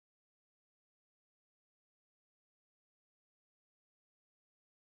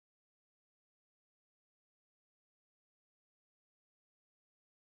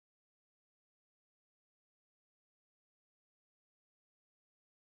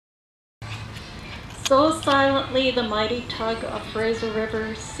So silently the mighty tug of Fraser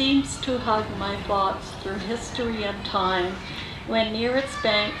River seems to hug my thoughts through history and time. When near its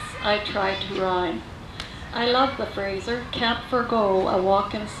banks I try to rhyme. I love the Fraser, can't forgo a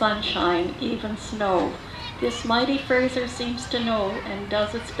walk in sunshine, even snow. This mighty Fraser seems to know and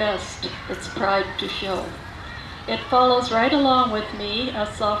does its best, its pride to show. It follows right along with me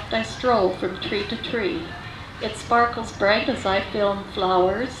as soft I stroll from tree to tree. It sparkles bright as I film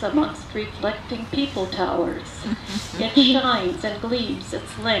flowers amongst reflecting people towers. It shines and gleams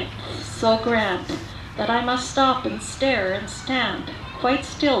its length so grand that I must stop and stare and stand quite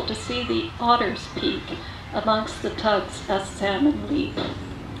still to see the otters peek amongst the tugs as salmon leap.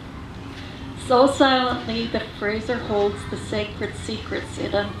 So silently the Fraser holds the sacred secrets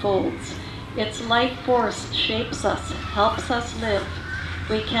it unfolds. Its life force shapes us, helps us live.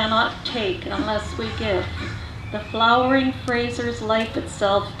 We cannot take unless we give. The flowering Fraser's life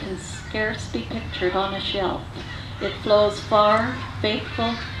itself can scarce be pictured on a shelf. It flows far,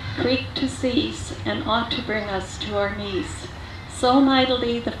 faithful, creek to seas, and ought to bring us to our knees. So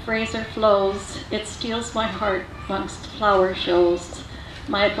mightily the Fraser flows, it steals my heart amongst flower shows.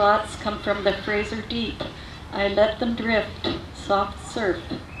 My thoughts come from the Fraser deep. I let them drift, soft surf,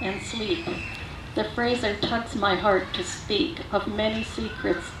 and sleep. The Fraser tugs my heart to speak of many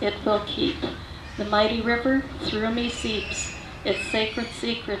secrets it will keep. The mighty river through me seeps, its sacred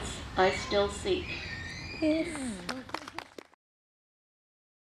secrets I still seek. Yes.